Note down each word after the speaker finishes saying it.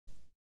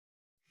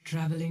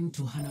Traveling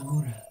to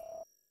Hanamura.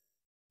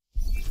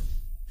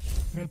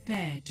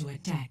 Prepare to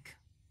attack.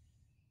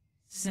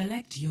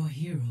 Select your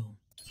hero.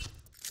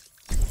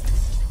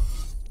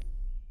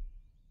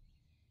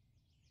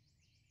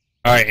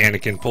 Alright,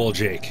 Anakin, pull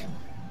Jake.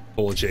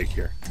 Pull Jake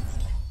here.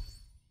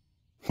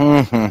 Just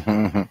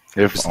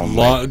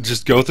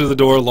go through the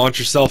door, launch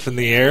yourself in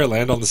the air,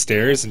 land on the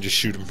stairs, and just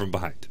shoot him from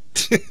behind.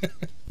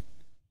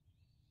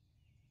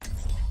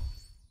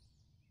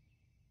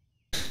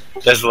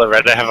 Does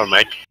Loretta have a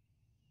mic?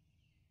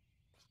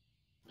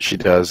 She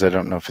does. I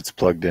don't know if it's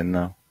plugged in,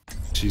 though.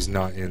 She's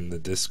not in the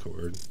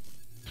Discord.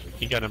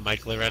 You got a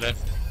mic, Loretta?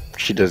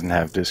 She doesn't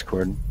have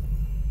Discord.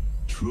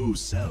 True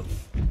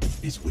self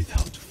is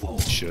without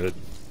fault. Should.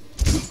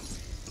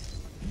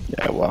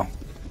 Yeah, well.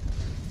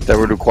 That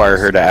would require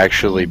her to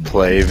actually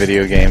play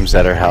video games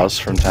at her house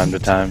from time to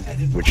time,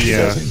 which she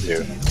doesn't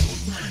do.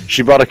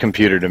 She bought a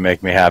computer to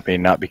make me happy,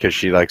 not because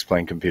she likes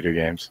playing computer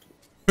games.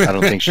 I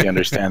don't think she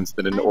understands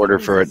that in order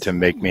for it to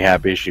make me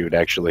happy, she would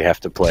actually have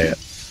to play it.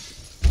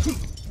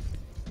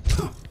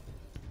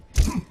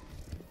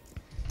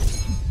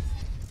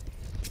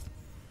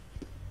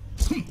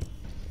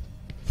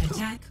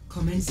 Attack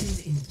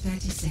commences in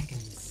 30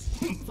 seconds.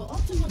 For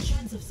optimal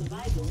chance of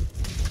survival,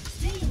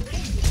 stay in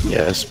range.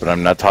 Yes, but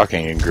I'm not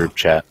talking in group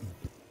chat.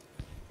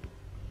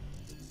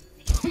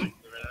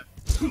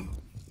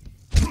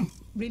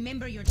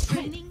 Remember your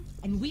training,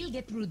 and we'll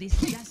get through this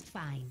just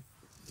fine.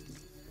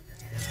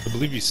 I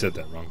believe you said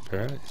that wrong,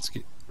 Parrot.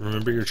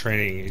 Remember your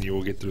training and you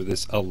will get through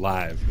this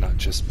alive, not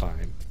just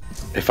fine.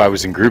 If I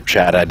was in group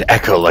chat, I'd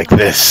echo like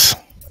this.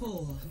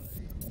 4,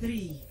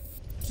 3,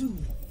 2,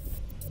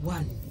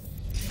 1.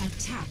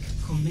 Attack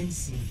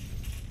commencing.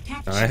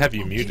 Capture I have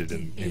you muted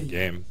objective in A.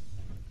 game.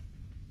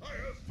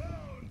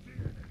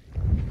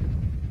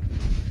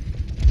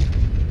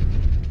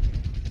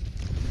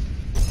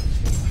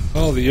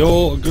 Oh, the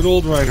good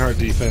old Reinhardt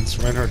defense.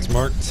 Reinhardt's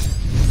marked.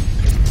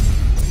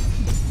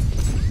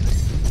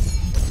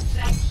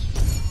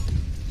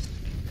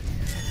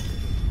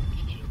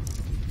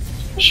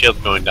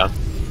 Shield going down.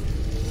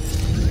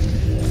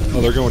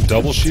 Oh, they're going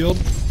double shield?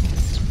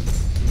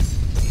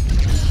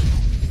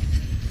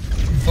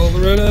 Oh,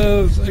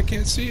 Loretta, I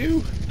can't see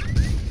you.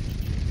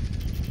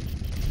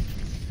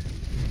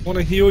 I want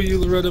to heal you,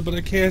 Loretta, but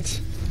I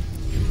can't.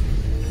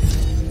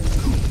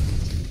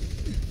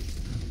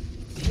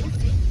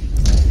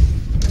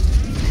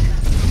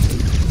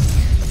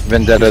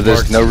 Vendetta,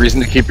 there's no reason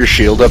to keep your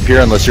shield up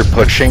here unless you're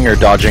pushing or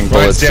dodging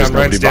bullets. There's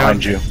nobody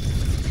behind you.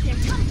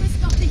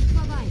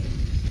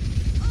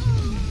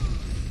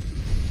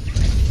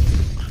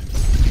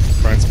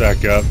 Ryan's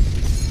back up.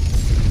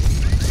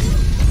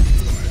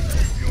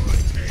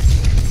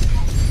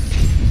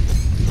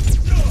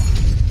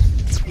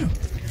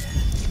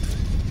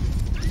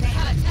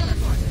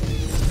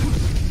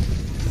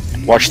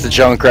 Watch the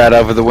Junkrat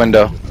over the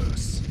window.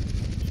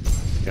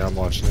 Yeah, I'm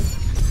watching it.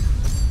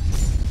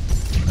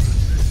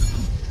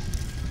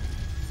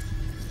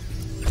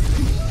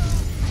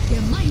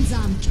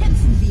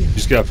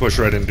 Just gotta push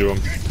right into him.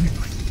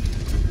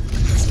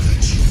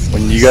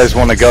 When you guys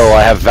want to go,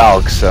 I have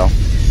Valk, so.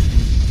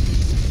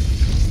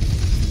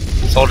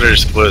 Soldier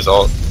just blew his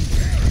ult.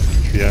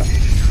 Yeah.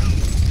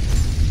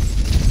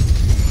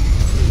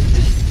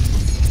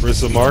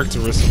 Rissa marked,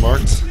 Rissa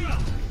marked.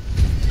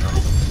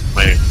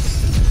 Wait.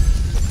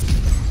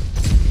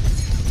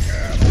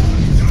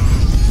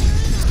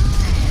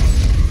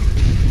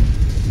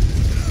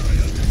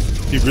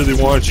 He really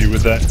wanted you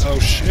with that. Oh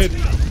shit.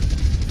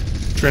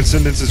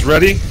 Transcendence is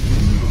ready.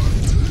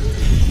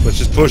 Let's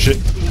just push it.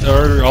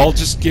 Or I'll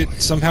just get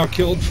somehow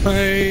killed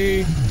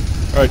by...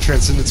 Alright,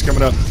 Transcendence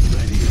coming up.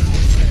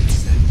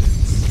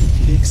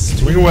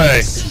 Swing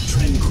away.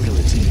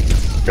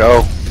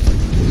 Go.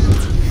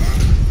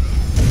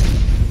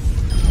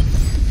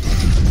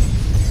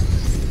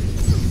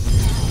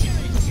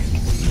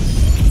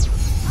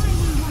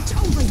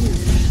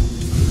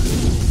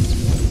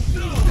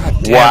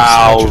 Damn,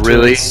 Wow, Smash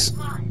really? turrets.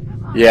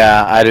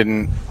 Yeah,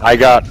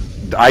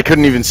 I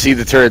couldn't even see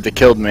the turret that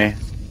killed me.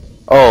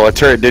 Oh, a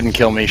turret didn't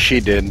kill me,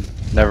 she did.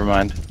 Never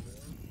mind.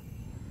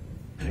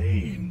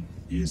 Pain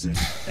is an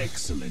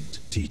excellent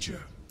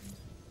teacher.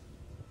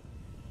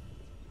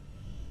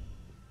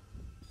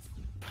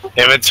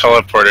 They have a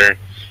teleporter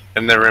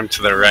in the room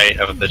to the right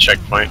of the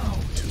checkpoint.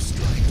 To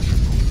strike.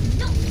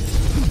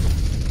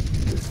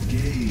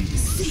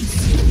 Gaze.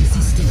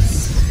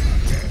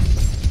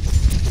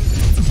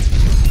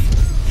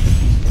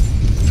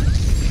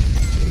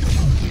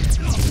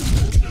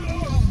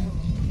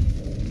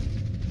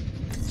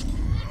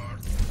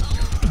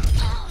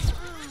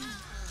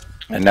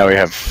 And now we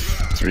have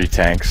 3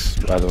 tanks,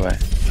 by the way.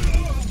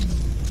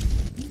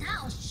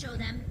 Now show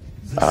them.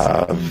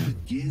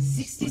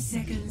 60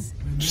 seconds.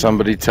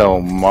 Somebody tell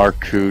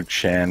Marku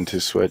Chan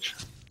to switch.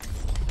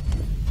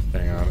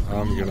 Hang on,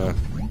 I'm gonna...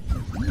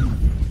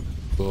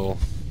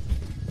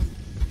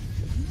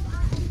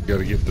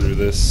 Gotta get through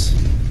this.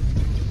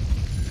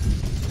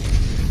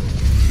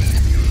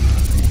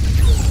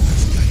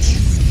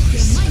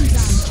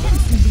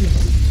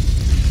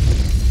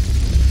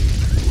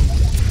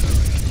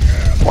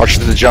 Watch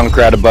the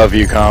Junkrat above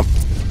you, comp.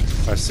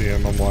 I see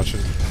him. I'm watching.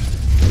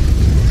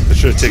 I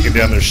should have taken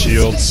down their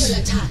shields.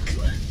 Attack.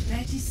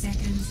 30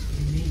 seconds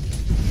remaining.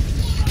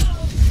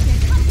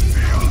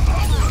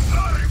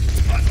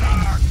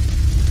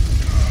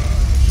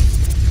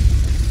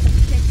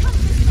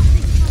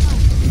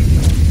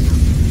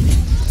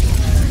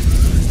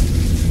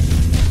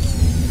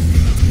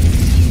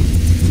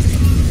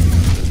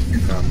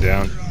 Calm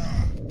down.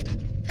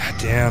 God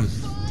damn.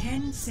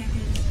 10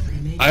 seconds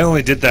remaining. I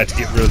only did that to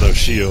get rid of those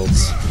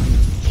shields.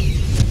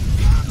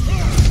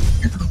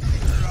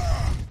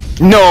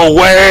 No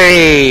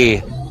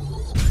way!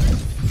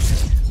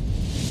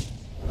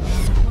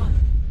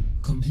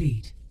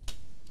 Complete.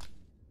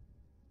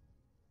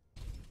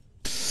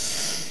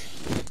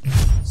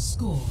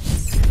 Score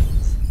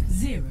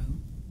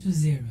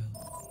 0-0.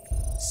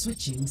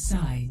 Switching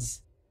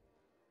sides.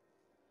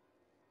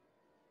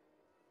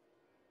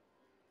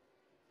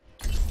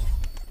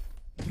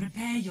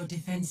 Prepare your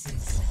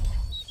defenses.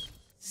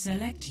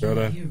 Select your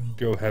Gotta hero.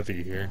 go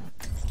heavy here.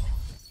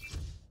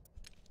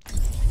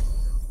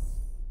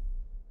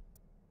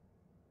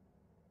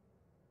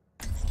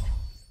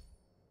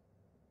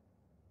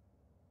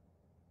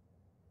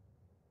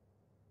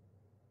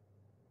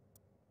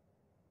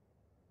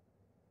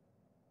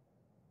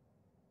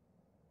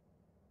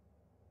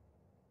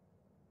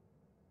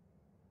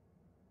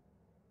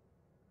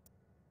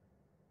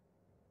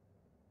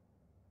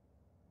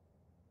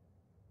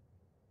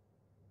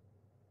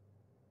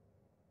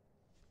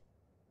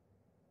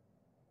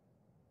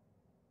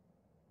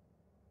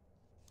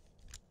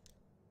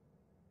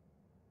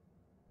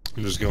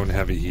 I'm just going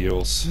heavy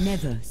heals.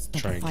 Never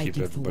stop Try and keep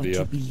fighting for what everybody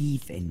you up.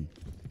 believe in.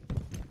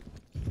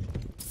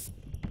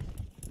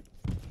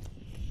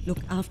 Look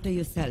after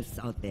yourselves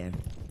out there.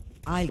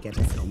 I'll get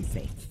us home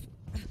safe.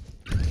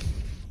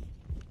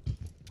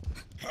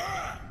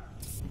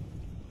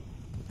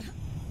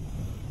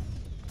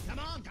 Come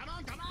on, come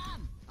on, come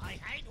on! I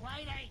hate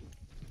waiting!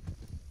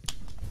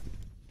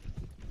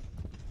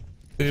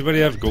 Does anybody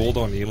have gold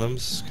on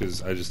elims?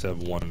 Because I just have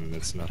one and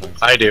it's nothing.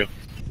 I do.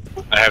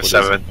 I have What is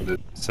 7. it? What is it?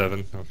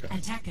 7? Okay.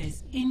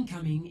 Attackers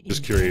incoming. Just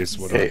in curious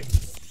what Hey.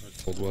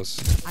 our gold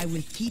was. I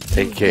will keep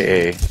you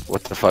AKA,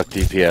 what the fuck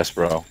DPS,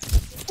 bro?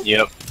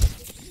 Yep.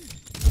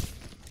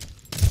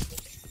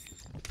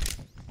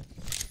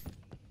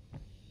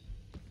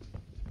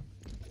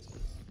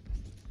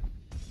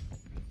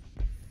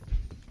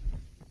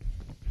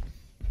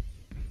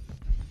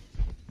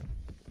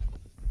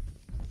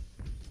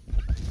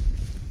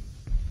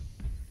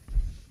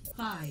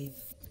 Five,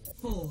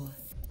 4,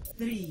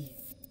 3,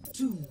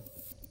 2,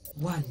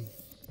 1.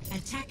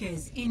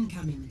 Attackers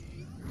incoming.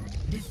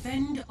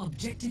 Defend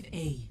objective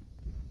A.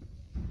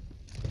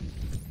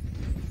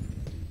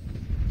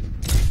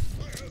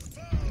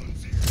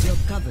 You're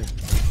covered.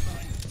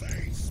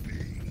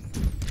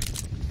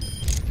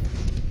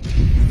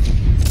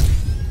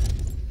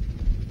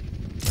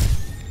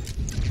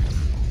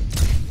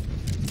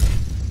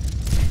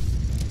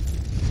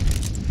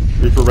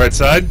 Reaper right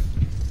side.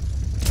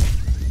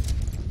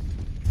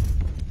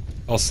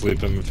 I'll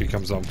sleep him if he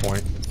comes on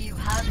point. You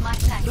have my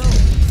thanks. Go.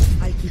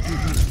 I'll keep you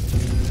here.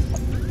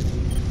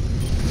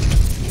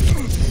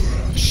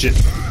 Shit.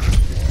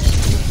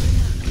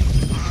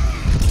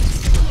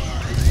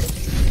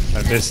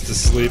 I missed the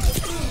sleep.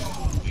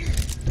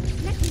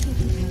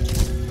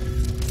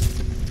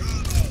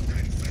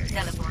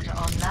 Teleporter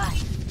online.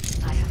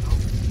 I have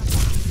opened the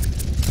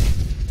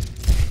box.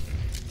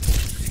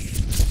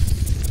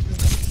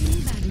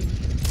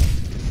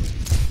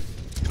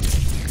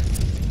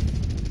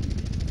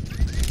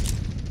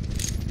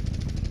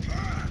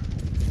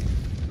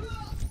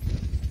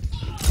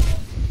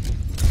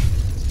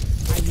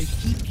 I will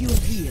keep you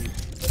healed.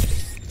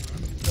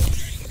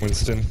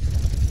 Winston.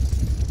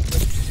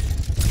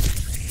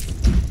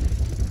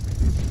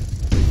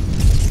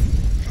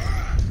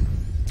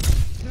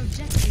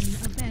 Projecting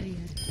a barrier.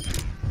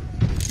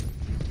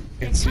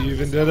 Can't see you,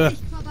 Vendetta.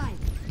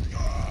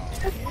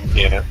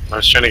 Yeah. I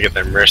was trying to get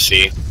their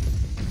mercy. I've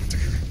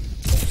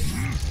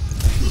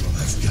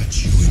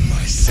got you in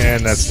my sights.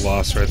 And that's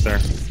lost right there.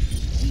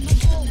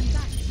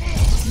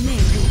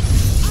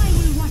 I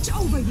will watch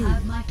over you.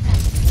 Have my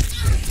thanks.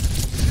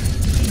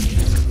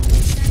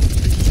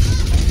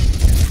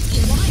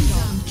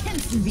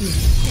 Kämpfen wir.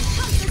 Der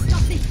Kampf ist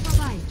noch nicht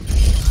vorbei.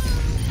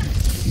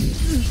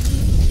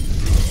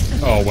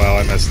 Oh wow,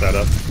 I messed that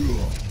up.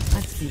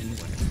 I've seen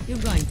worse. You're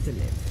going to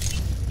live.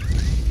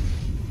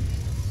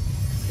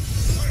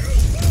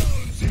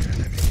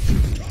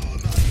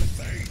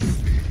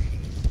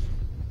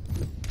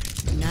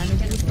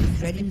 Nanogroup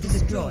is ready to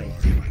destroy.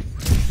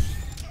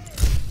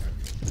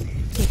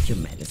 Take your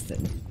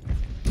medicine.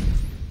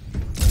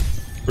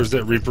 Where's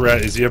that Reaper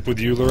at? Is he up with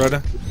you,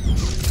 Loretta?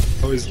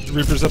 Oh, is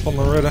Reaper's up on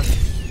Loretta?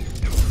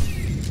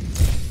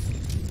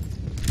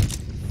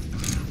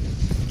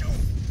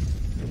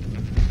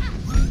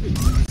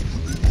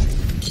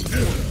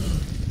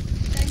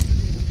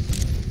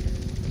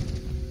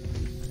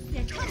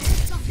 Der Kampf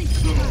ist noch nicht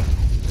vorbei.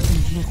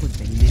 ناخد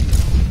بالنا.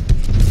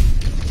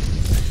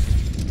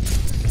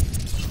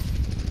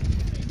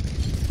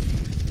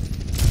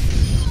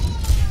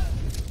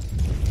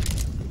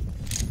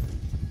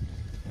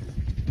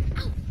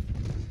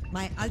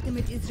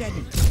 ultimate is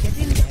ready. Get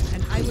in there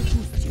and I will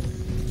boost you.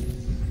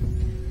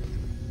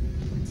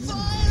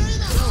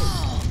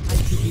 I'll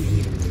keep you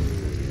here.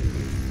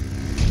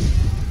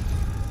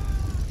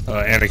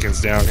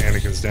 Anakin's down.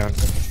 Anakin's down.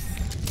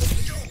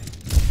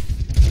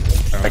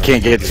 I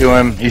can't get to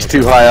him. He's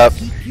too high up.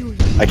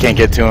 I can't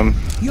get to him.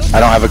 I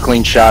don't have a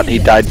clean shot. He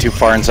died too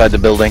far inside the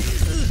building.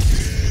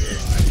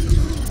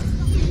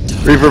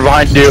 Reaper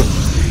behind you.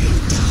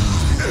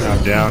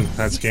 I'm down.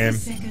 That's game.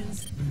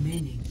 Seconds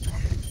remaining.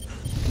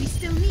 We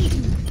still need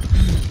you.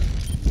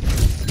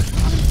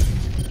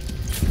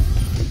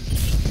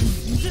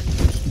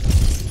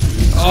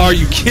 Oh, are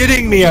you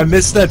kidding me? I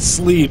missed that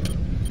sleep.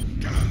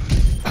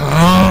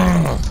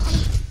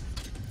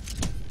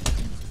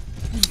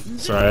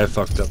 Sorry, I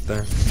fucked up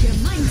there.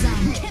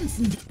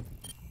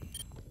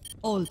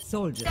 All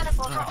soldiers.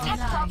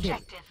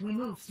 We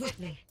move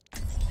swiftly.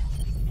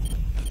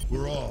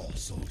 We're all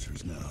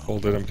soldiers now.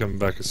 Hold it, I'm coming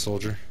back as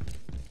soldier.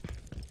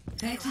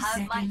 30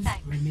 seconds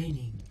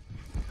remaining.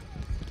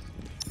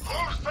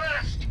 Hold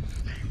fast!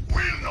 They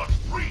will not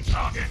reach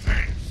our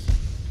defense!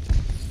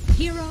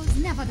 Heroes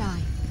never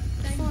die.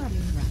 Forum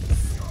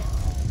runs.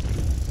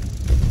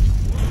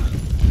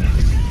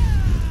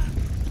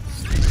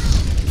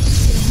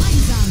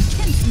 Gemeinsam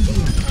kämpfen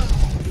wir.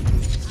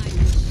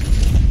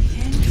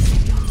 10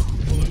 seconds.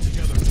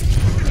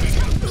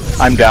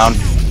 I'm down.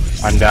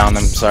 I'm down.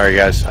 I'm sorry,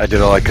 guys. I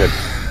did all I could.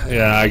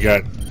 Yeah, I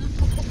got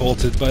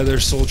bolted by their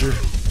soldier.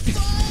 I've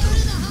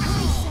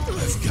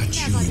got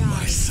you in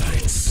my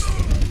sights.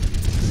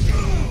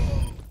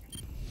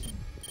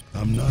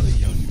 I'm not a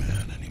young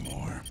man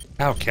anymore.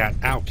 Ow, cat.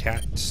 Ow,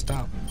 cat.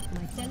 Stop.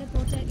 My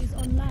teleporter is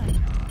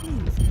online.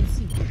 Please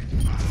proceed.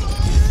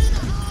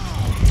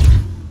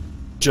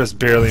 Just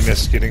barely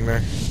missed getting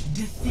there.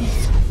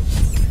 Defeat.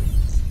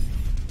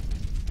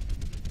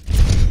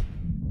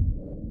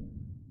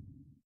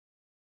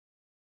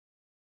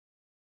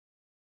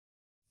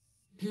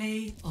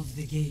 Play of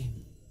the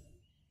game.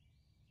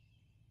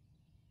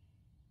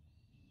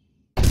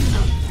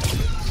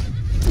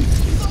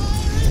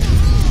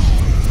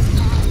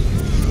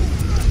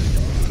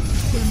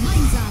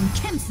 Gemeinsam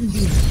kämpfen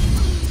wir.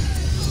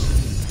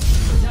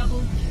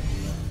 Double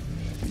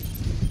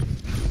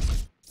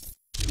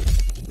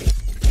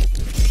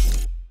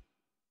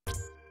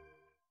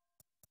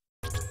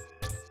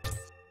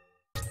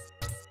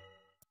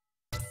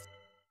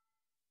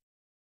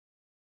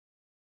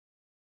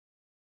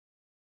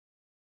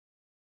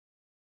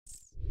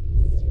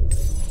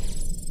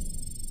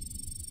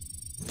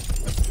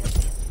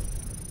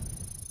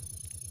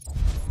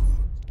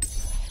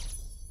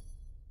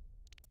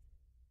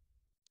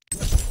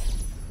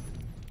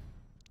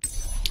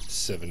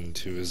Seven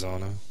to Zen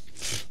Ana.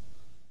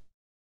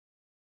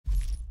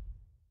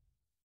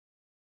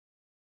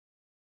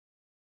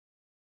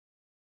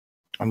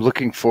 I'm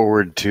looking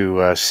forward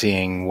to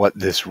seeing what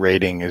this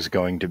rating is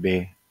going to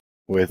be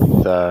with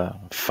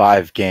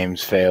 5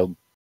 games failed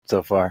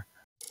so far.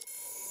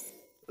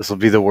 This will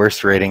be the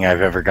worst rating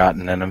I've ever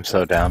gotten, and I'm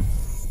so down.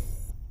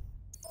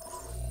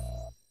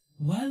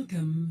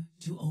 Welcome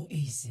to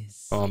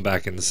Oasis. Oh, I'm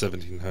back in the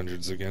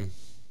 1700s again.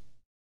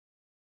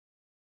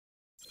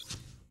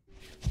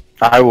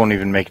 I won't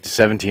even make it to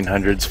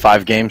 1700s.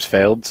 5 games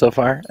failed so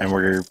far, and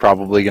we're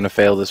probably gonna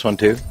fail this one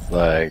too.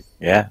 Like,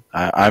 yeah,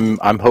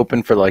 I'm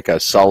hoping for like a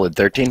solid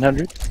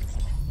 1300.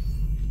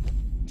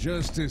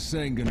 Justice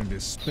ain't gonna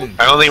dispense.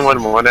 I only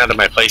won 1 out of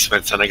my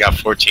placements and I got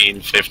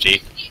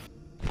 1450.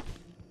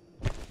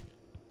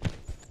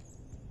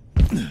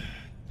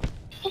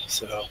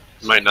 So,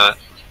 might not.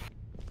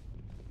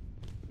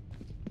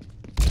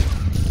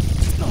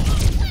 Now,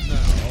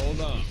 hold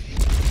on.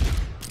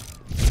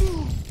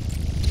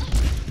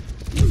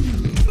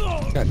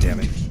 God damn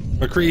it.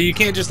 McCree, you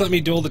can't just let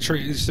me duel the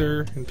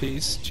tracer in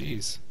peace.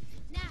 Jeez.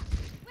 Now,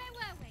 where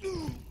were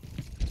we?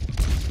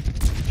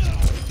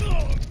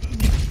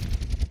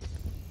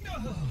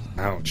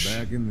 Ouch.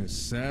 Back in the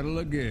saddle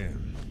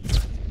again.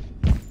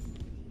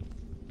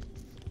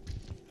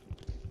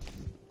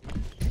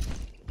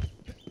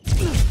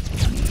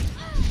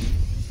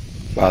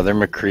 Wow, their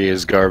McCree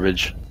is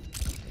garbage.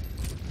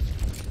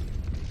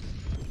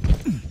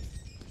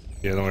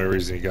 Yeah, the only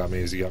reason he got me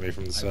is he got me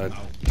from the side.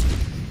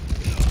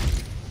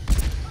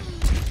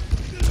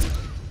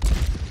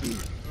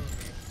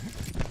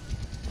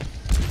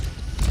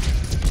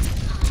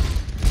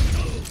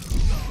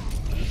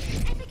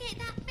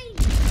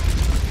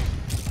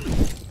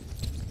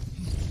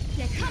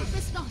 Der Kampf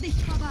ist noch nicht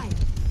vorbei.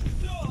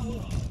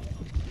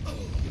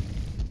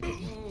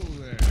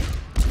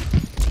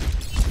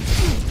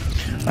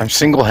 I'm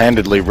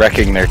single-handedly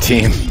wrecking their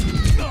team.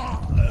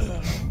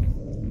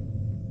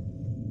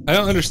 I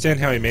don't understand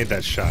how he made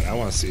that shot. I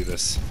want to see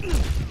this.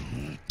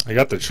 I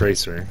got the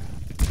tracer.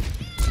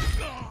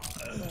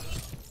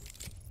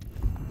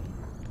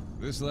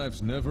 This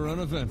life's never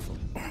uneventful.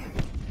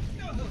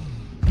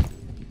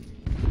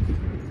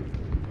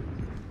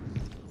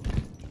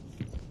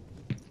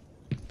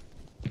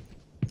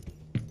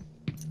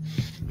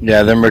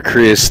 Yeah, their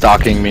McCree is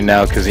stalking me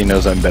now because he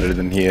knows I'm better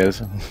than he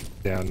is.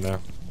 Down now.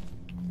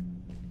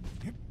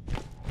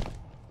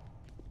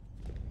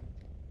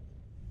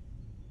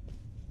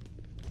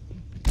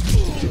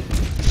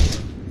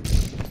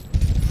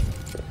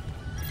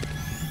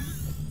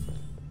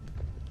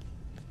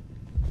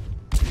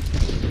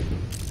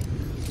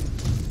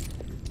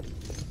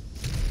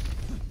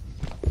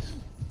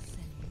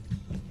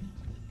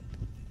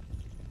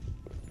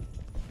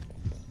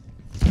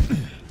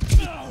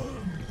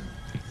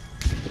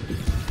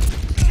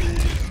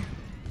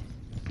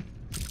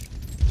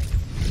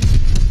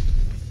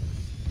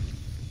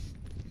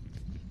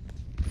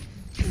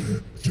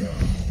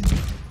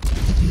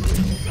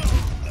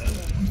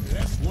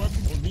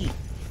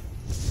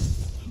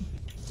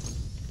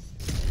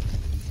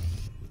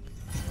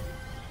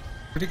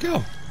 Where'd he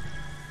go?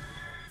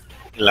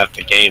 He left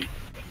the game.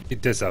 He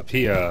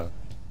disappeared.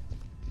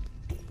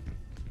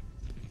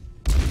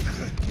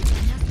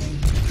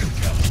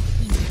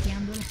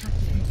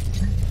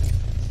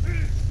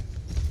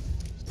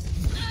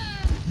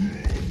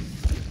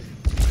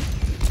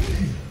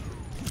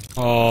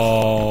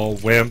 Oh,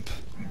 wimp.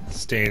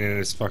 Staying in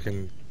his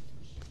fucking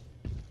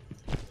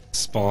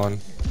spawn.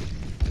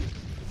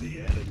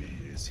 The enemy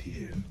is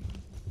here.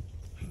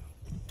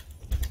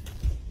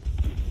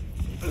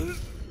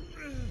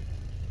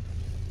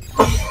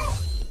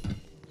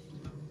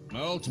 My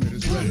ultimate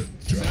is ready.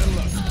 Saddle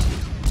up.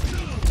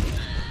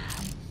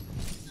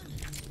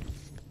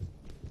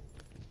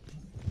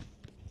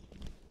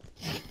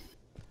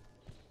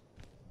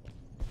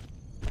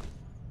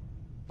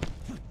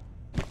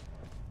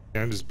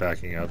 Yeah, I'm just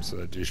backing up so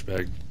that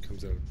douchebag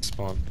comes out of the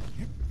spawn.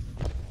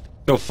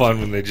 No fun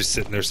when they just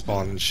sit in their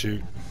spawn and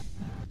shoot.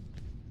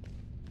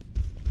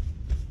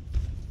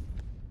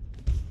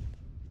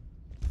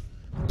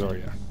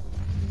 Zarya.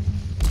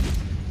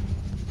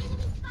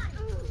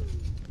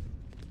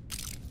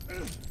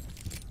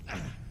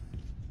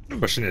 The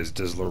question is,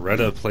 does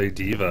Loretta play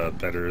Diva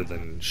better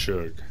than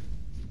Shug?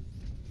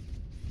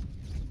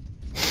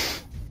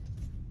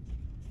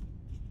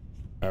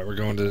 Alright, we're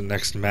going to the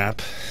next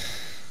map.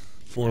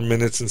 4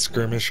 minutes in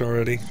skirmish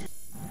already.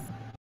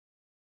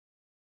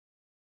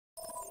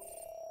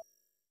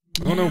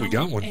 Oh no, we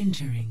got one.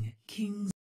 Entering King's